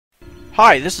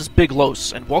Hi, this is Big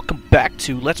Los, and welcome back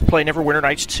to Let's Play Neverwinter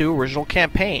Nights 2 Original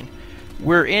Campaign.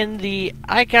 We're in the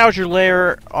Eyegouger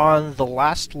Lair on the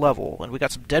last level, and we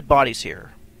got some dead bodies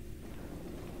here.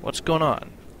 What's going on?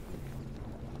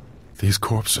 These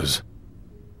corpses.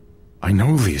 I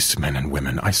know these men and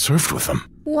women. I served with them.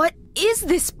 What is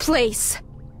this place?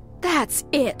 That's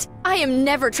it. I am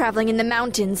never traveling in the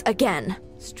mountains again.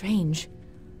 Strange.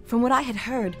 From what I had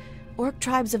heard, orc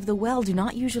tribes of the well do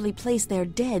not usually place their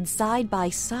dead side by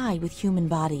side with human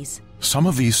bodies. Some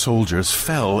of these soldiers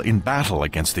fell in battle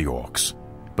against the orcs,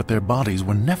 but their bodies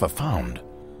were never found.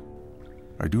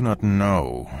 I do not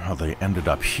know how they ended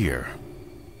up here.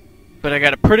 But I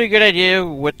got a pretty good idea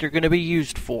what they're going to be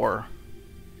used for.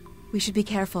 We should be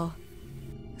careful.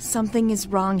 Something is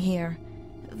wrong here.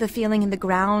 The feeling in the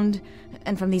ground,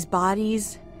 and from these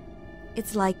bodies,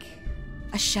 it's like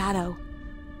a shadow.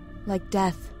 Like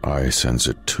death. I sense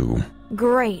it too.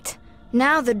 Great.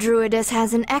 Now the druidess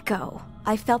has an echo.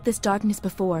 I felt this darkness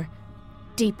before,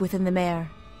 deep within the mare.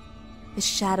 The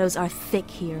shadows are thick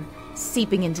here,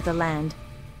 seeping into the land.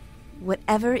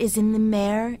 Whatever is in the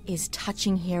mare is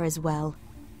touching here as well.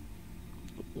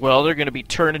 Well, they're going to be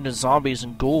turned into zombies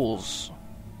and ghouls.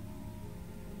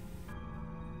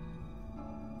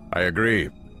 I agree.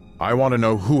 I want to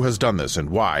know who has done this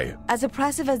and why. As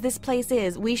oppressive as this place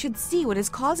is, we should see what is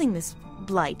causing this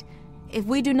blight. If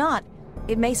we do not,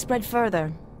 it may spread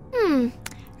further.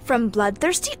 From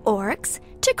bloodthirsty orcs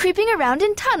to creeping around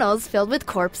in tunnels filled with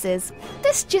corpses.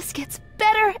 This just gets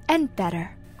better and better.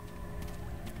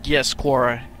 Yes,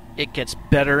 Qara, it gets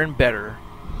better and better.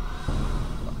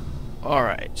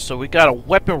 Alright, so we got a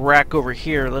weapon rack over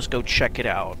here. Let's go check it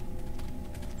out.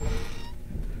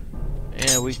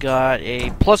 And we got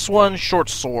a +1 short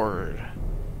sword.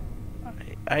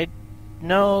 I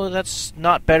know that's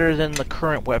not better than the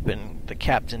current weapon the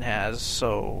captain has,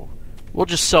 so we'll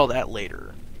just sell that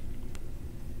later.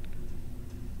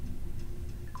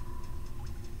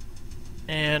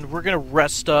 And we're gonna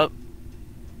rest up,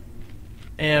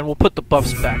 and we'll put the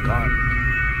buffs back on.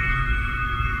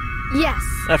 Yes.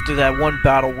 After that one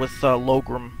battle with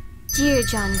Logram. Dear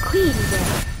John Queedy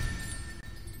there.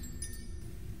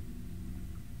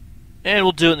 And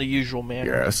we'll do it in the usual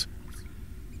manner. Yes.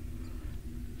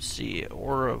 Let's see,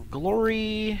 Aura of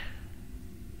Glory.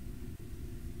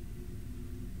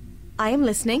 I am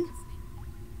listening.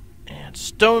 And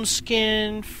Stone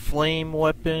Skin, Flame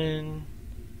Weapon.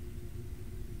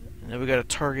 And then we gotta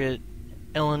target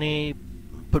Issani,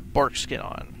 put Bark Skin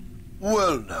on.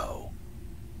 Well now,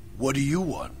 what do you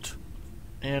want?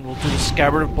 And we'll do the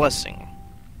Scabbard of Blessing.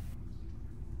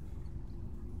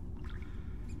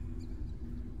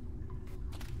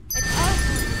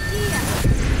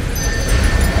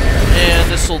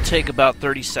 And this will take about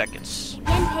 30 seconds.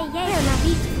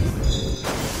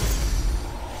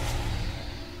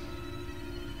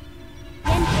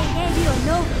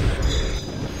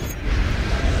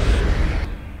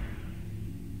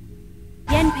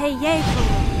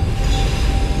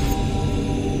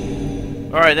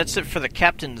 Alright, that's it for the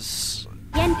captain's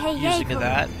using of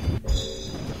that.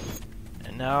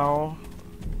 And now,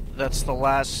 that's the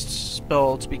last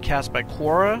spell to be cast by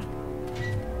Qara.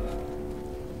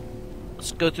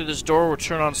 Let's go through this door. We'll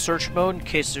turn on search mode in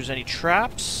case there's any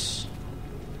traps.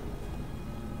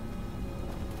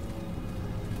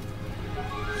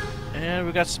 And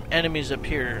we got some enemies up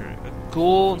here. A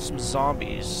ghoul and some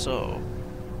zombies, so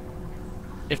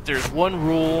if there's one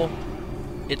rule,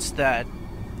 it's that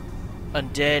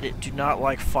undead do not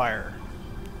like fire.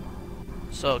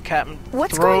 So, Captain,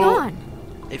 What's throw going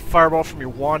on? a fireball from your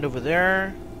wand over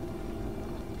there.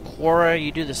 Qara,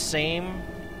 you do the same.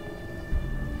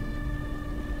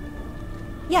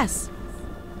 Yes.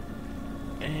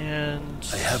 And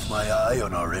I have my eye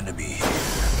on our enemy.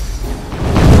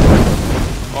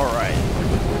 alright.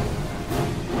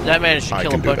 That managed to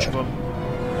kill a bunch of them.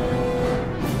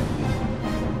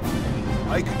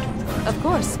 I can do that. Of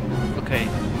course. Okay,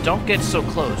 don't get so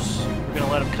close. We're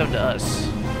gonna let them come to us.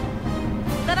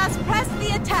 Let us press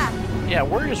the attack. Yeah,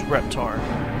 where is Reptar?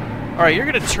 Alright, you're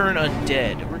gonna turn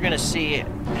undead. We're gonna see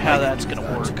how that's gonna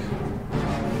work.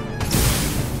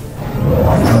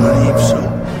 I believe so.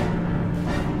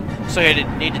 So I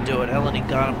didn't need to do it. Issani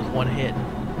got him with one hit.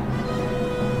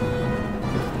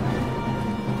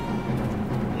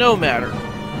 No matter.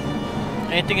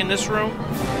 Anything in this room?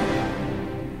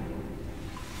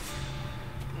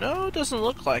 No, it doesn't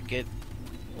look like it.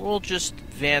 We'll just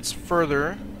advance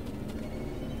further.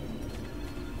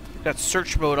 Got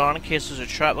search mode on in case there's a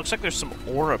trap. Looks like there's some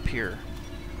ore up here.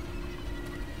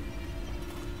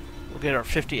 We'll get our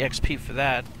 50 XP for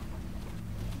that.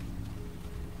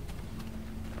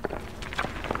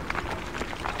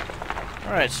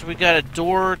 Alright, so we got a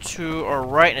door to our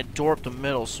right and a door up the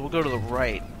middle, so we'll go to the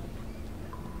right.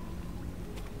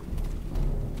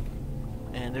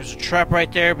 And there's a trap right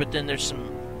there, but then there's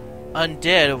some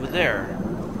undead over there.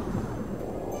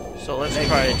 So let's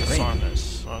try to disarm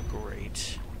this. Oh,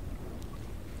 great.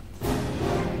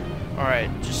 Alright,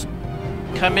 just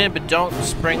come in, but don't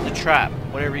spring the trap.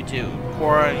 Whatever you do.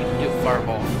 Qara, you can do a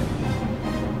fireball.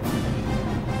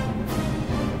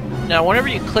 Now, whenever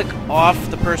you click off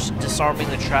the person disarming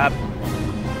the trap,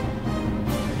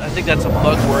 I think that's a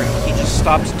bug where he just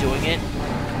stops doing it.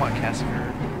 Come on,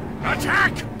 Cassifer.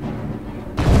 Attack!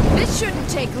 This shouldn't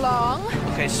take long.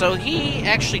 Okay, so he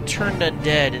actually turned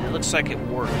undead, and it looks like it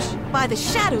worked. By the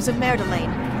shadows of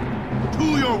Merdelaine. To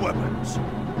your weapons,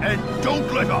 and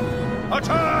don't let up.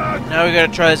 Attack! Now we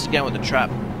gotta try this again with the trap.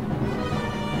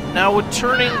 Now with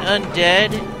turning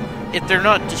undead, if they're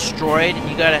not destroyed,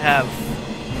 you gotta have,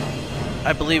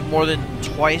 I believe, more than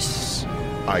twice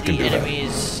the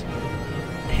enemy's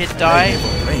hit die,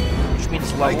 which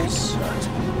means levels.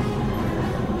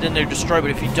 Then they're destroyed,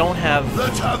 but if you don't have more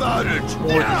than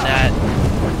that,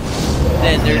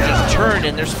 then they're just turned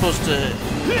and they're supposed to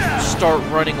start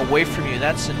running away from you.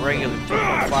 That's in regular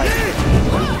 3.5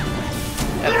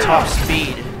 at top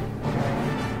speed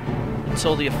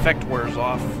until the effect wears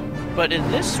off. But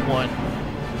in this one,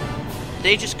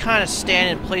 they just kind of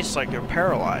stand in place like they're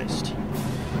paralyzed.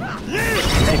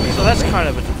 So that's kind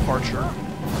of a departure.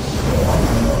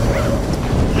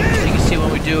 As you can see,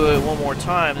 when we do it one more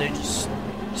time, they just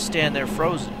stand there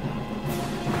frozen.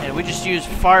 And we just used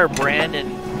Firebrand, and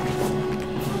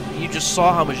you just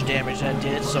saw how much damage that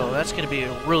did, so that's going to be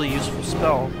a really useful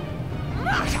spell.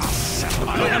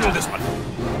 I'll handle this one.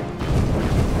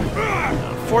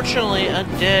 Unfortunately,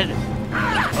 undead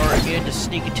are immune to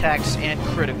sneak attacks and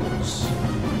criticals,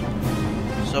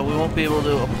 so we won't be able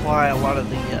to apply a lot of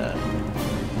the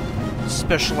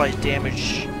specialized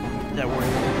damage that we're able to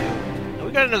do. Now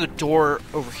we got another door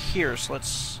over here, so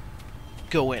let's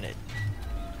go in it.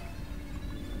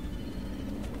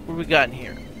 What do we got in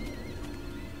here?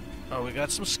 Oh, we got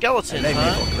some skeletons,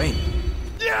 huh?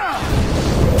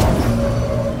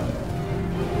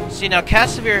 See, now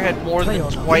Cassifer had more than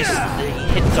twice the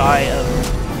hit die of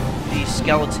the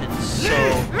skeletons, so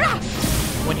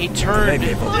when he turned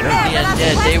the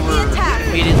undead, they were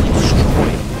immediately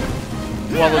destroyed,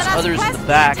 while those others in the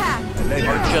back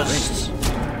are just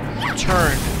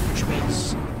turned, which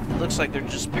means it looks like they're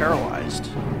just paralyzed.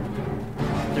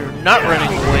 They're not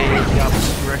running away in the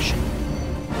opposite direction,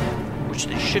 which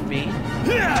they should be.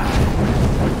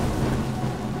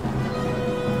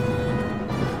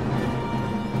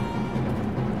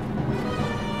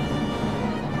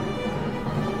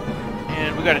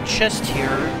 And we got a chest here.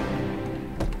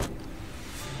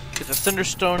 Get the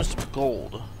Thunderstone and some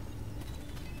gold.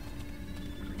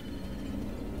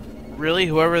 Really?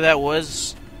 Whoever that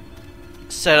was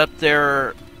set up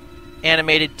their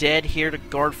animated dead here to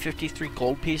guard 53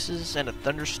 gold pieces and a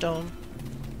Thunderstone?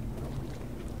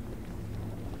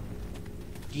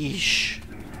 Yeesh.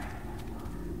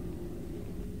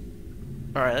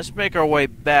 Alright, let's make our way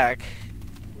back.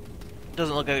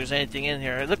 Doesn't look like there's anything in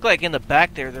here. It looked like in the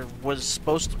back there was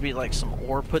supposed to be like some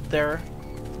ore put there.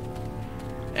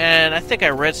 And I think I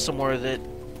read somewhere that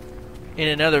in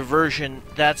another version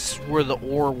that's where the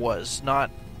ore was,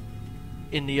 not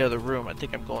in the other room. I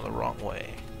think I'm going the wrong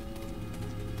way.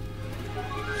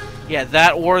 Yeah,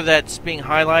 that ore that's being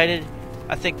highlighted,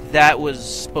 I think that was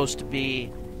supposed to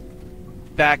be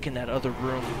back in that other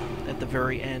room at the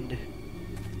very end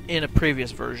in a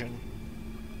previous version.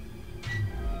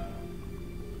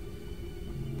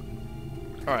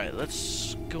 Alright,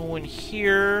 let's go in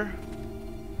here.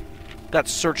 Got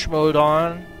search mode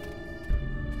on.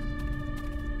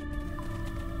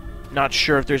 Not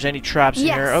sure if there's any traps in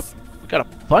here. Oh, we got a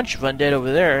bunch of undead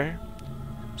over there.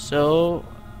 So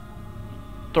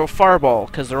throw fireball,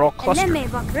 because they're all clustered.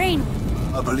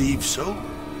 I believe so.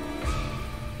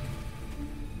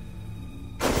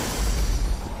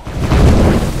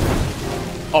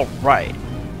 Alright.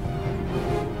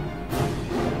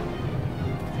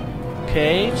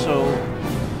 Okay, so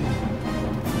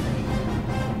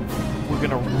we're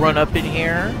gonna run up in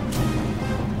here.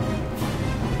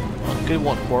 Oh, good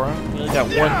one, Qara. We only got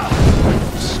one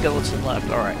skeleton left.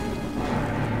 Alright.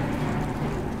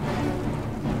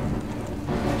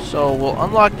 So we'll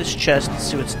unlock this chest and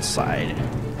see what's inside.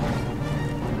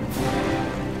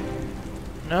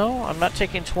 No, I'm not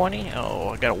taking 20. Oh,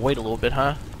 I gotta wait a little bit,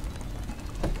 huh?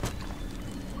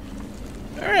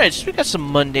 Alright, so we got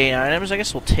some mundane items. I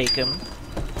guess we'll take them.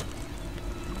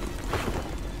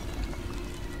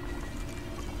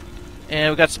 And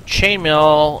we got some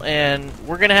chainmail, and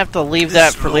we're gonna have to leave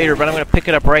that for later, but I'm gonna pick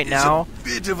it up right now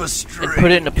and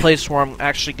put it in a place where I'm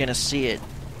actually gonna see it.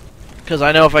 Because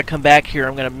I know if I come back here,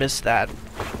 I'm gonna miss that.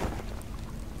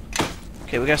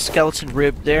 Okay, we got a skeleton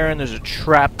rib there, and there's a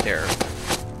trap there.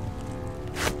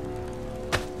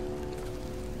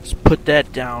 Let's put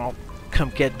that down. I'll come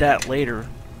get that later.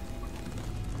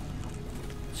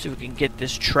 See if we can get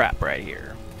this trap right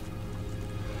here.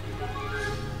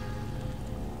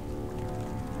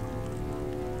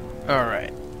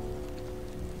 Alright.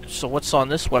 So what's on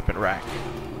this weapon rack?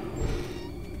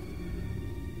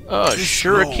 Oh, a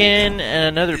shuriken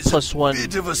and another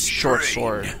 +1 short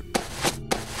sword.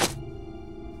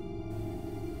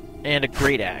 And a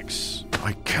great axe.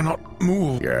 I cannot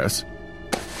move. Yes.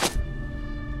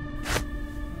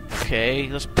 Okay,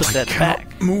 let's put that I back.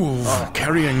 cannot move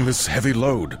carrying this heavy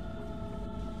load.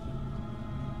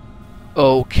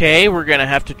 Okay, we're gonna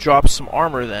have to drop some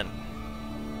armor then.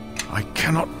 I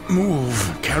cannot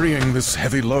move carrying this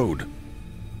heavy load.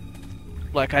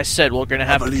 Like I said, we're gonna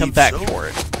have to come back for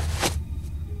it.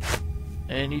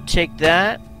 And you take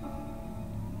that.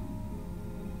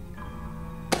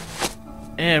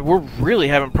 And we're really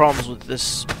having problems with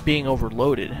this being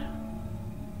overloaded.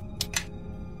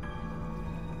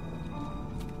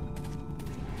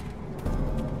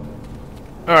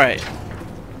 Alright.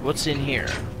 What's in here?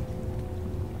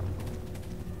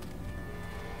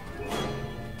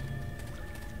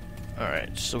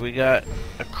 Alright, so we got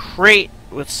a crate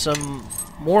with some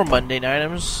more mundane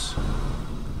items.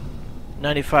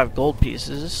 95 gold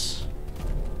pieces.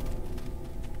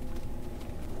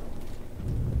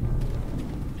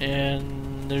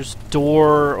 And there's a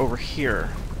door over here.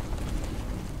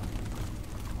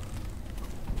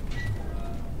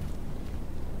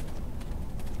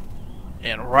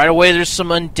 And right away there's some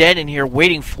undead in here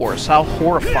waiting for us. How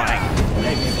horrifying.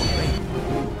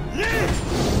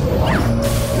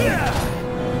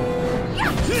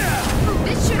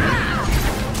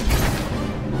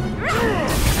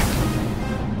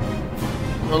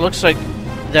 Well, it looks like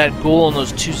that ghoul and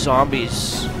those two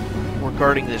zombies were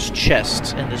guarding this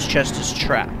chest, and this chest is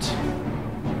trapped.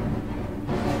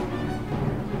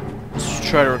 Let's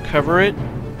try to recover it.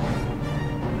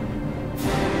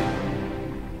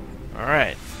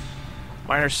 Alright.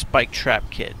 Minor spike trap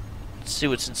kit. Let's see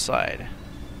what's inside.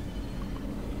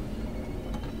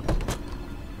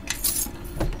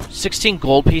 16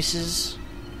 gold pieces.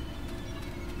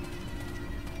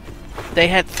 They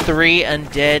had 3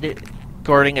 undead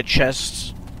guarding a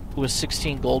chest with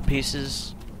 16 gold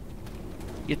pieces.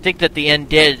 You'd think that the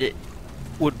undead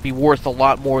would be worth a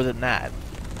lot more than that.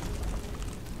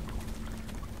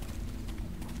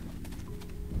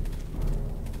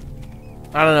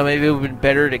 I don't know, maybe it would have been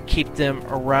better to keep them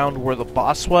around where the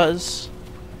boss was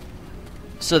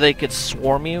so they could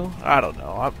swarm you. I don't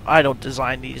know. I don't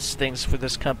design these things for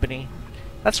this company.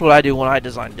 That's what I do when I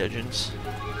design dungeons.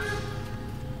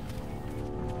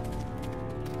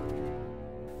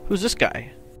 Who's this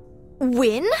guy?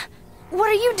 Wynn? What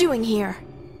are you doing here?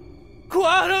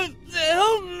 Qara,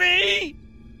 help me!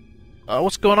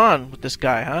 What's going on with this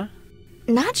guy, huh?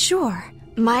 Not sure.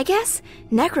 My guess?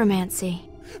 Necromancy.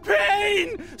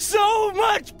 Pain! So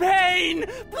much pain!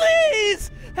 Please,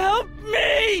 help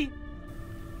me!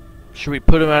 Should we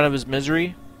put him out of his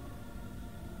misery?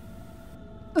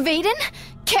 Vhadin?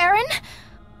 Kerryn?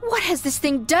 What has this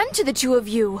thing done to the two of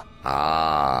you?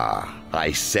 Ah,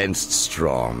 I sensed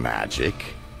strong magic.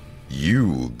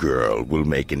 You, girl, will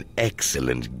make an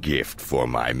excellent gift for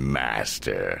my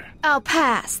master. I'll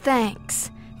pass,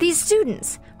 thanks. These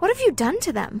students, what have you done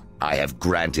to them? I have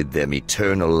granted them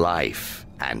eternal life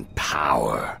and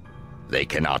power. They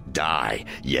cannot die,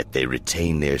 yet they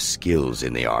retain their skills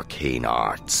in the arcane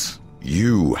arts.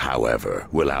 You, however,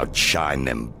 will outshine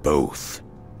them both.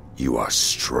 You are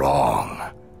strong.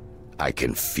 I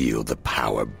can feel the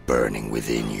power burning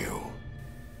within you.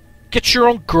 Get your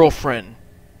own girlfriend.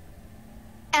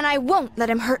 And I won't let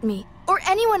him hurt me, or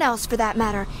anyone else for that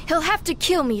matter. He'll have to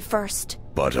kill me first.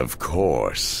 But of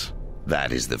course,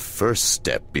 that is the first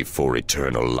step before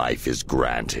eternal life is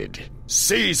granted.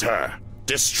 Seize her!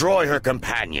 Destroy her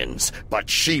companions, but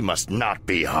she must not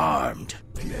be harmed.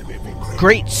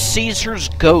 Great Caesar's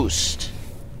ghost.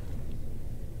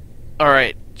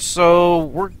 Alright, so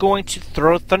we're going to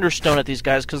throw Thunderstone at these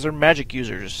guys because they're magic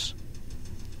users.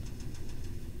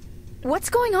 What's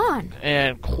going on?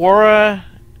 And Qara,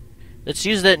 let's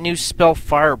use that new spell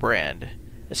Firebrand.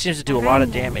 It seems to do a lot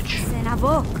of damage.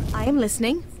 I am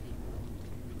listening.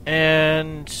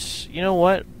 And you know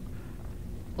what?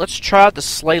 Let's try out the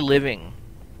Slay Living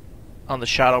on the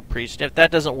Shadow Priest. If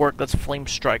that doesn't work, let's Flame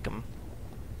Strike him.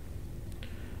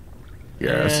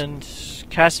 Yes. And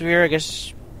Casimir, I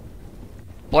guess,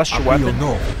 bless your weapon.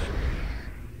 No.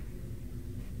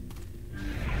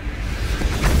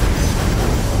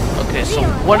 Okay, so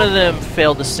one of them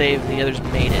failed to save, the others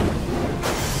made it.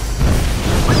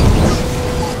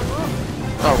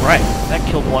 Alright, that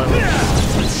killed one of them.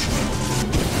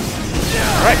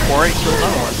 Alright, Quarry, killed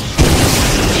another one.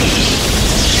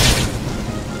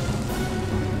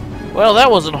 Well, that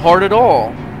wasn't hard at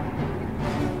all.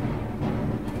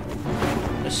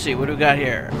 Let's see, what do we got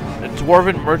here? A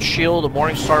Dwarven Merch Shield, a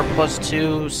Morningstar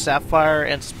 +2, Sapphire,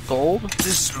 and some gold.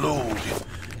 This load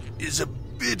is a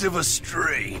bit of a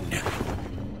strain.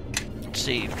 Let's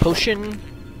see, Potion.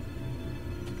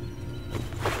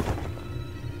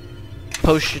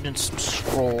 Potion and some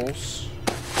scrolls.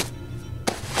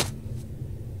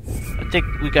 I think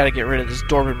we gotta get rid of this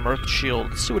Dwarven Mirth Shield.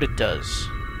 Let's see what it does.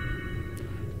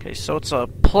 Okay, so it's a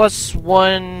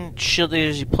 +1 shield that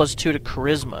gives you +2 to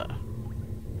Charisma.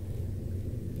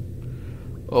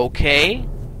 Okay.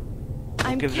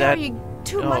 I'm Give carrying that...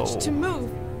 too much to move.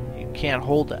 You can't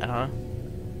hold that, huh?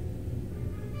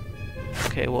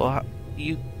 Okay, well,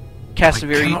 you...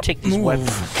 Casimir, you take this weapon.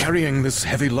 Carrying this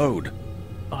heavy load.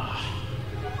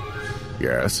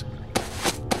 Yes.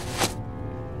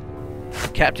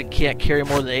 Captain can't carry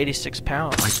more than 86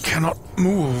 pounds. I cannot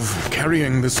move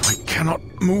carrying this. I cannot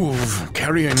move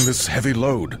carrying this heavy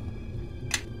load.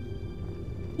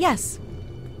 Yes.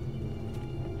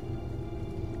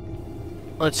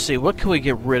 Let's see, what can we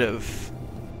get rid of?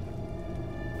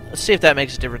 Let's see if that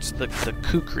makes a difference. The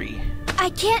kukri.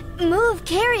 I can't move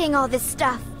carrying all this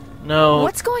stuff. No.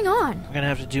 What's going on? I'm gonna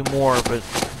have to do more, but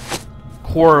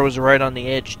Qara was right on the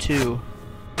edge too.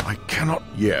 I cannot.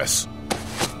 Yes.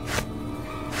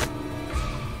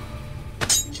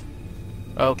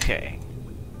 Okay.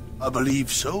 I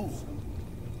believe so.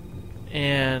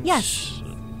 And yes.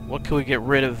 What can we get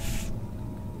rid of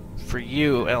for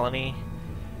you, Eleni?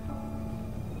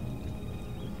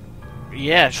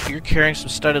 Yeah, you're carrying some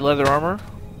studded leather armor.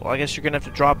 Well, I guess you're gonna have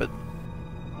to drop it.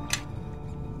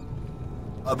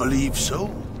 I believe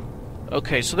so.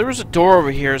 Okay, so there was a door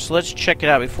over here, so let's check it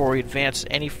out before we advance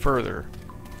any further.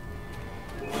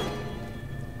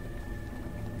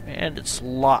 And it's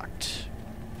locked.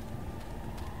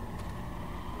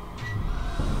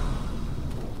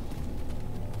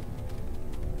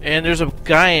 And there's a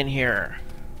guy in here.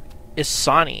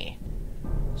 Issani.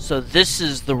 So this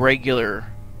is the regular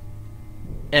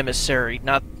emissary,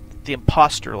 not the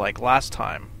imposter like last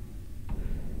time.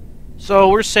 So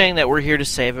we're saying that we're here to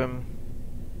save him.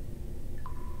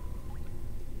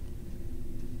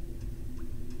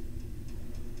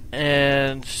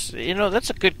 And, you know, that's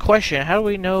a good question. How do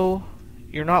we know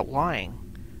you're not lying?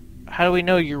 How do we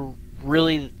know you're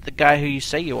really the guy who you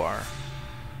say you are?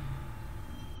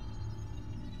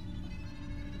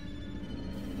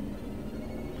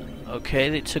 Okay,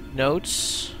 they took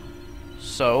notes.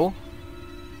 So...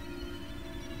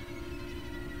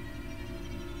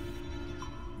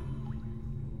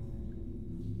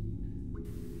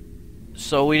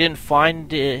 So we didn't find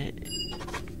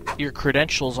your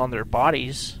credentials on their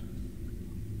bodies.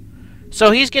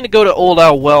 So he's going to go to Old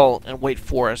Owl Well and wait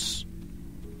for us.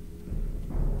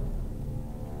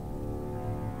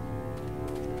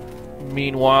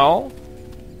 Meanwhile,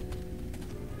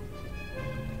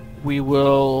 we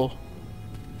will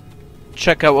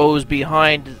check out what was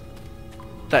behind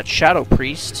that Shadow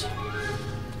Priest.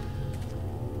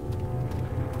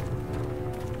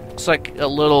 Looks like a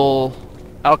little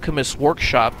alchemist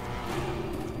workshop.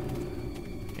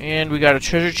 And we got a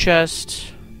treasure chest.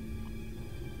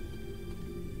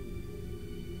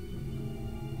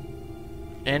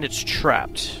 And it's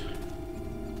trapped.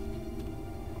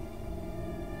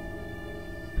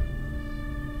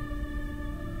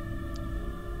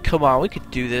 Come on, we could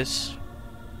do this.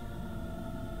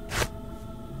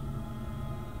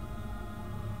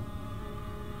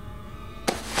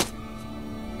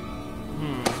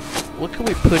 What can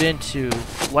we put into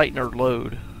lighten our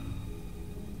load?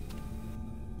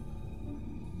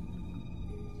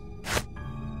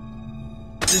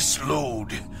 This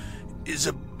load is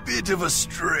a bit of a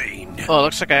strain. Oh, it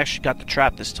looks like I actually got the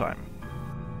trap this time.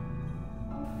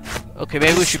 Okay,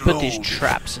 maybe we should put these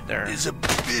traps in there. Is a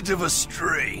bit of a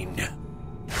strain.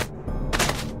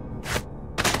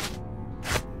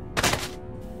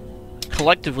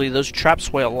 Collectively, those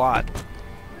traps weigh a lot.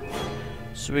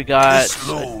 So we got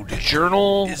a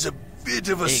journal, is a bit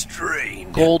of a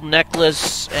strain. Gold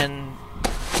necklace, and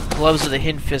gloves of the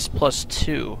Hidden Fist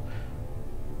 +2.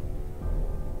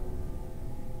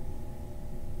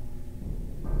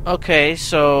 Okay,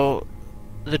 so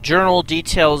the journal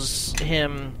details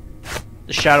him,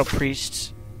 the Shadow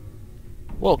Priest,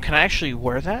 Whoa, can I actually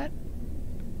wear that?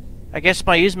 I guess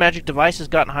my use magic device has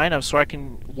gotten high enough so I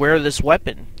can wear this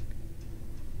weapon.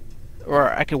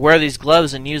 Or I could wear these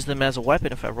gloves and use them as a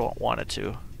weapon if I wanted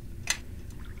to.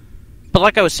 But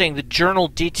like I was saying, the journal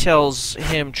details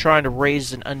him trying to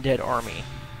raise an undead army.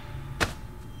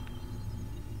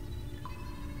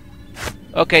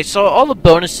 Okay, so all the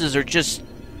bonuses are just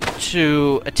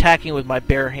to attacking with my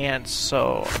bare hands,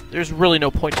 so there's really no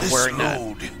point to wearing that.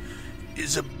 This load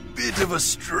is a bit of a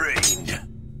strain.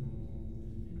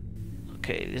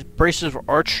 Okay, this braces for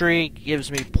archery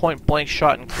gives me point-blank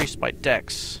shot increased by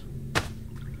dex.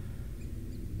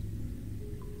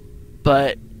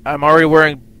 But I'm already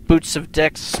wearing boots of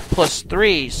dex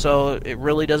 +3, so it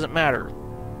really doesn't matter.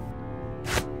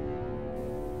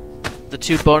 The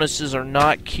two bonuses are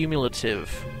not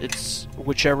cumulative. It's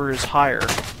whichever is higher.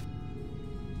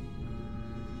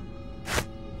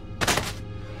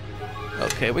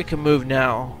 Okay, we can move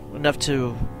now. Enough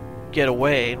to get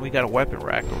away, and we got a weapon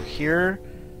rack over here.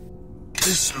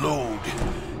 This load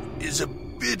is a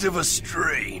bit of a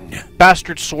strain.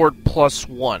 Bastard sword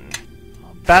 +1.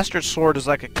 Bastard sword is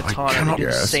like a katana, it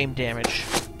does the same damage.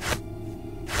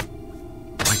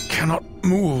 I cannot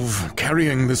move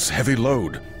carrying this heavy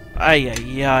load. Ay,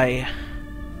 ay, ay.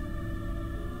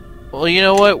 Well, you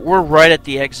know what? We're right at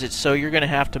the exit, so you're gonna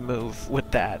have to move with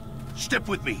that. Step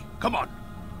with me. Come on.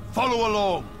 Follow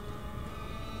along.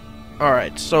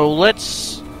 Alright, so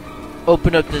let's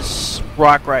open up this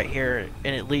rock right here,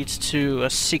 and it leads to a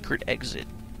secret exit.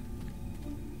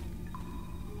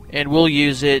 And we'll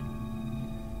use it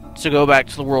to go back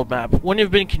to the world map. Wouldn't it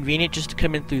have been convenient just to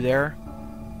come in through there?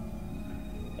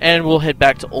 And we'll head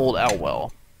back to Old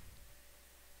Outwell.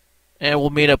 And we'll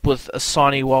meet up with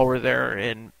Issani while we're there,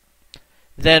 and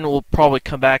then we'll probably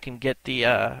come back and get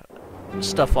the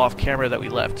stuff off camera that we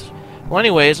left. Well,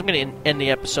 anyways, I'm going to end the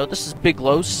episode. This is Big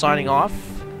Los signing off.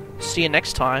 See you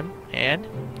next time, and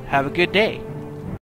have a good day.